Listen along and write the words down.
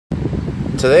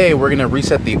today we're going to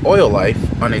reset the oil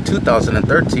life on a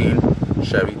 2013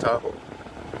 Chevy Tahoe.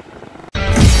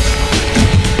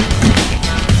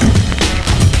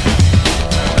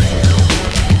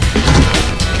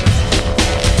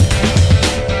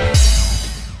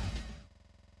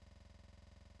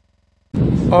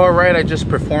 Alright, I just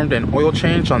performed an oil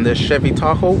change on this Chevy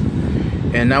Tahoe,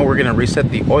 and now we're going to reset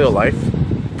the oil life.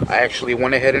 I actually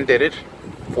went ahead and did it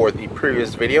for the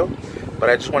previous video,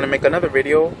 but I just want to make another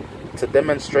video to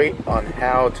demonstrate on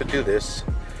how to do this.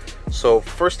 So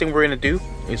first thing we're going to do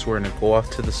is we're going to go off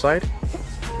to the side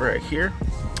right here,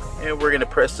 and we're going to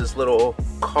press this little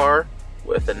car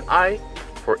with an I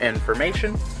for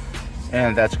information,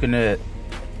 and that's going to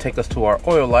take us to our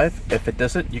oil life. If it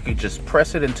doesn't, you can just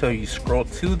press it until you scroll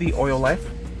to the oil life.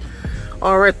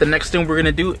 Alright, the next thing we're going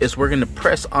to do is we're going to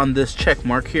press on this check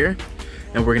mark here,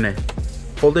 and we're going to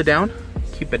hold it down,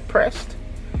 keep it pressed,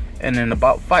 and in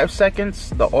about 5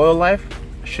 seconds the oil life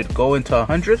should go into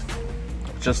 100,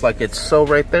 just like it's so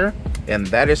right there. And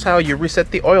that is how you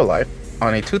reset the oil life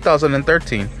on a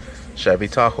 2013 Chevy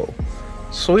Tahoe.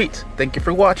 Sweet. Thank you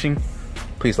for watching.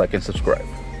 Please like and subscribe.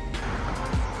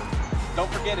 Don't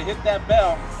forget to hit that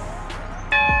bell.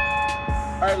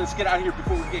 All right, let's get out of here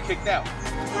before we get kicked out.